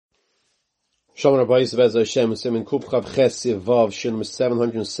Shalom Rabbi Yisrael Hashem Simin Kuf Chav Ches Vav Shin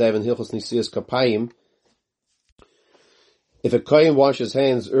 707 Halichos Nisias Kapayim. If a kohen washes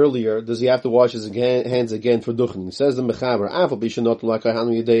hands earlier, does he have to wash his hands again for duchen? He says the Mechaber, Afal Bishanot La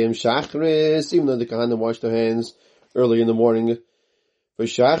Kahanu Yedayim Shachris, even though the Kahanim washed their hands early in the morning. For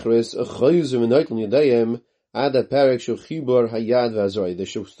Shachris, Chayuzim and Noitlin Yedayim, Ada Perek Shuchibur Hayad Vazoi. They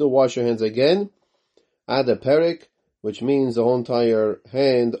should still wash their hands again. Ada Perek, which means the whole entire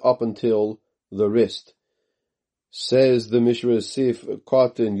hand up until the wrist. Says the Mishna seif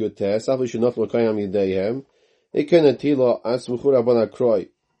cotton yutes, Afal Bishanot La Kahanu Yedayim. The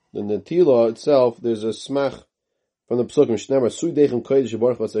netila itself, there's a smach from the psukim. Shnei sui dechem kodesh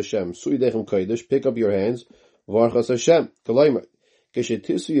v'archas Hashem. Sui dechem kodesh, pick up your hands. V'archas Hashem. Kalayma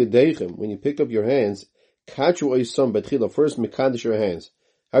keshetisu yedechem. When you pick up your hands, kachu oisam betchila. First, mekadesh your hands.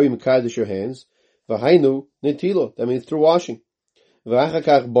 How you mekadesh your hands? V'hainu netila. That means through washing.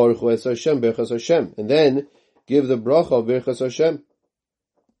 V'achakach baruchu es Hashem berchas Hashem. And then give the bracha of berchas Hashem.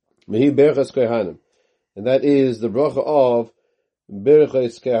 Mehi berchas kohanim. And that is the bracha of Berura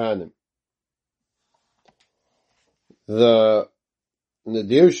Kehanim. In the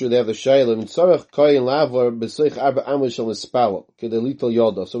Dirshu, they have the Shailim, Tzarech Koyin Lavar B'Seich Arba Amish Shal Nispalo, Kedelital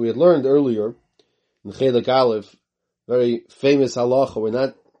Yoda. So we had learned earlier, in Chelik Aleph, very famous halacha, we're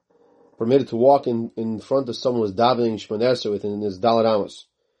not permitted to walk in front of someone who's davening Shmoneh Esrei within his Dalet Amos.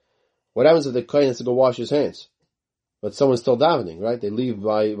 What happens if the Koyin has to go wash his hands? But someone's still davening, right? They leave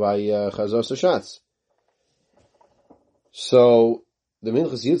by Chazor Sashatz. So the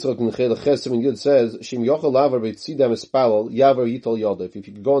Minchas Yitzchak in Chelek Ches Siman Yud says, "Shim yochel lavar beitzidam espalel yavar yitol yoda." If you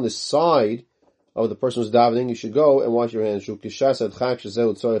can go on the side of the person who's davening, you should go and wash your hands. Because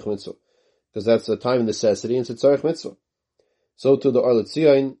that's a time of necessity, and it's a tzarech mitzvah. So to the Arlet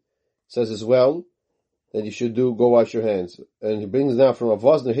Tzion says as well that you should go wash your hands. And he brings now from Rav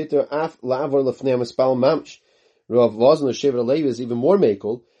Vosner Hitter af lavar lefneim espalel mamsh. Rav Vosner Shever Levi is even more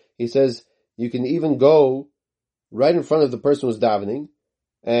makel. He says you can even go right in front of the person who's davening,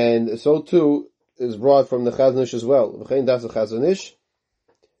 and so too is brought from the Chazon Ish as well. V'chein das the Chazon Ish,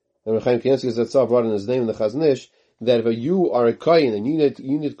 and Rechaim Kanievsky is itself brought in his name in the Chazon Ish, that if you are a kohen and you need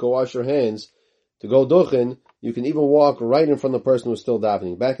to go wash your hands to go duchen, you can even walk right in front of the person who's still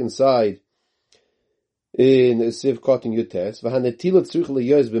davening. Back inside in seif cotton yutes, v'hanetila tzrich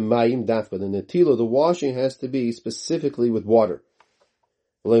liyoz b'mayim dafka. The netila, the washing has to be specifically with water.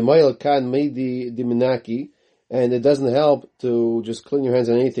 V'leimayel kan meidi diminaki. And it doesn't help to just clean your hands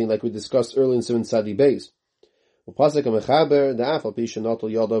on anything like we discussed earlier in Siman Sadi Beis. The Mechaber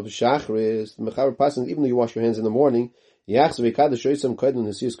passes, even though you wash your hands in the morning, you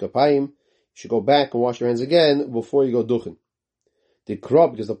should go back and wash your hands again before you go duchen. The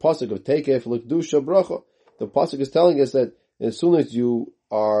krop, because the pasuk of Teikef l'kedusha bracha, the pasuk is telling us that as soon as you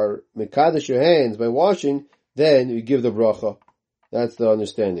are mekadesh your hands by washing, then you give the bracha. That's the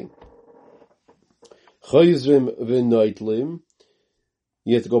understanding. Chayzrim v'noitlim.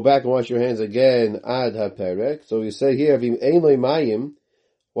 You have to go back and wash your hands again. Ad haperek. So you say here, v'im ein loy mayim.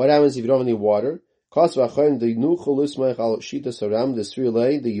 What happens if you don't have any water? Kos v'achayim de'nuchol usmayich al shita saram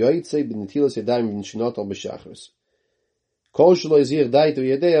desrilei de'yoytze b'netilas yadayim b'nishinot al b'shachris. Kol shloi zir daitu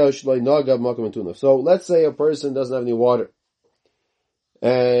yadeya shloi nagav makam etunah. So let's say a person doesn't have any water,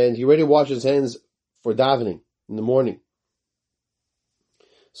 and he already washed his hands for davening in the morning.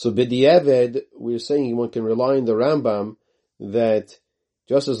 So b'di'eved, we're saying one can rely on the Rambam that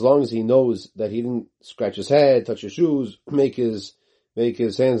just as long as he knows that he didn't scratch his head, touch his shoes, make his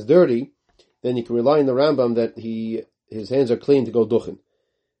hands dirty, then he can rely on the Rambam that his hands are clean to go duchen.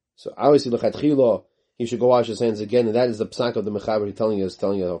 So obviously l'chatchila, he should go wash his hands again, and that is the psak of the Mechaber telling us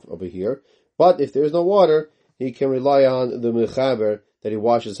over here. But if there is no water, he can rely on the Mechaber that he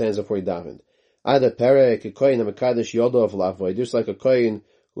washes his hands before he davened. Ada perek a kohen mekadesh yodo of lavoy, just like a kohen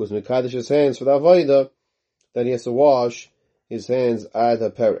who is mekadesh his hands for the avodah, then he has to wash his hands ad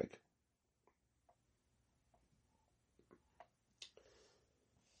haperek.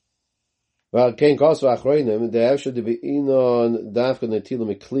 Well, kein kos v'achroinim, the should be inon dafka netila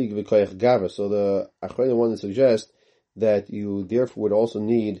miklig v'koyach gavra. So the achroinim want to suggest that you therefore would also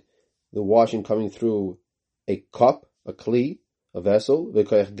need the washing coming through a cup, a kli, a vessel,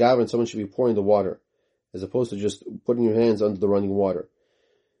 v'koyach gavra, and someone should be pouring the water, as opposed to just putting your hands under the running water.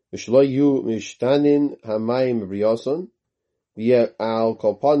 Mishtanin hamayim riyason, al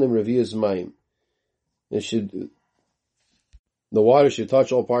kolpanim reviyas mayim. The water should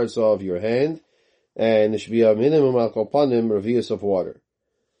touch all parts of your hand, and there should be a minimum al kolpanim reviyas of water.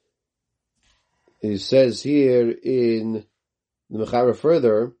 It says here in the Mechaber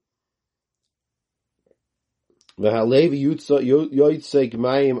further, v'halevi yotzek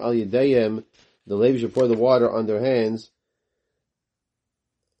mayim al yedayim the Levi should pour the water on their hands.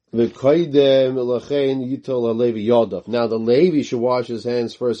 Now the Levi should wash his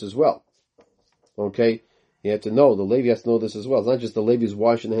hands first as well. Okay? You have to know, the Levi has to know this as well. It's not just the Levi's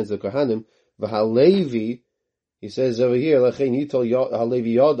washing the hands of the Kohanim. Levi, he says over here, Levi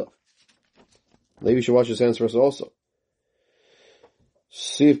should wash his hands first also.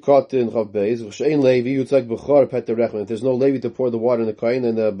 Seif kotin chav beis. V'shein Levi yutzak b'chor pet terechem. If there's no Levi to pour the water in the kohen,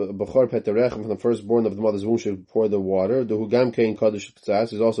 then the b'chor pet terechem from the firstborn of the mother's womb should pour the water. The hugam kein kaddish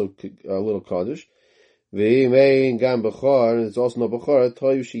k'tzas is also a little kaddish. V'mein gam b'chor. It's also no b'chor.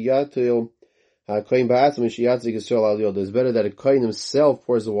 Toyu shiyatil hakohen ba'atzim shiyatzik Yisrael al yod. It's better that a kohen himself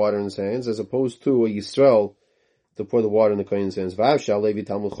pours the water in his hands as opposed to a Yisrael to pour the water in the kohen's hands. V'avshal Levi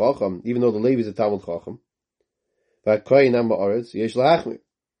Talmud Chacham. Even though the Levi is a Talmud Chacham.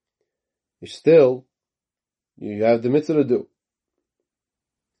 Still, you have the mitzvah to do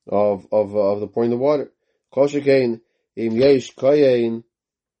of the pouring the water. Im yesh kohen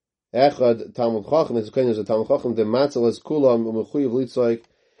echad Talmud Chacham. This kohen is a Talmud Chacham. The matzah is kulam u'mechuyev litzoik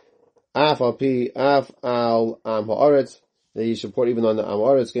af al pi af al am haaretz. That you should pour even on the am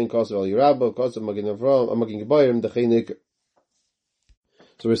haaretz. Kein kosav al yirabah kosav magin avram magin gebayim dechenik.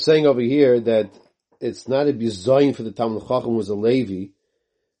 So we're saying over here that it's not a bizayin for the Talmud Chacham was a Levi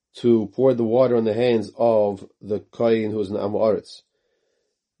to pour the water on the hands of the kohen who was an Am Haaretz.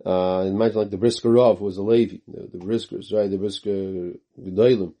 Imagine like the Brisker Rav who was a Levi, the Briskers, right? The Brisker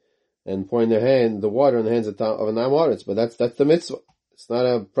Gedolim, and pouring the water on the hands of an Am Haaretz. But that's the mitzvah. It's not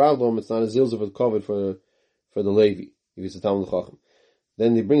a problem. It's not a zilzah for covered for the Levi if it's a Talmud Chacham.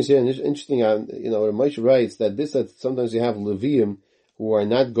 Then he brings here an interesting, Moshe writes that sometimes you have Leviim who are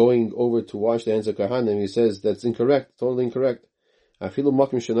not going over to wash the hands of Kohanim. He says that's incorrect, totally incorrect.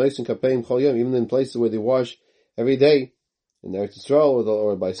 Even in places where they wash every day, in Eretz Yisrael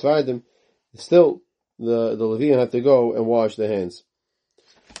or by Sfardim, still the Leviim have to go and wash their hands.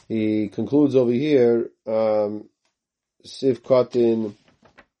 He concludes over here, Seif kotin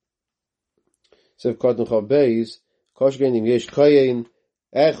chav beis, koshgein im yesh kohen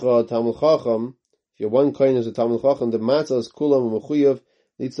echad Talmud Chacham. If you're one kohen is a Talmud Chacham, the matzah is kulam u'mechuyev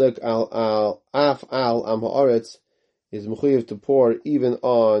litzak al af al am haaretz is mechuyev to pour even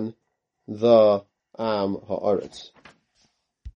on the am haaretz.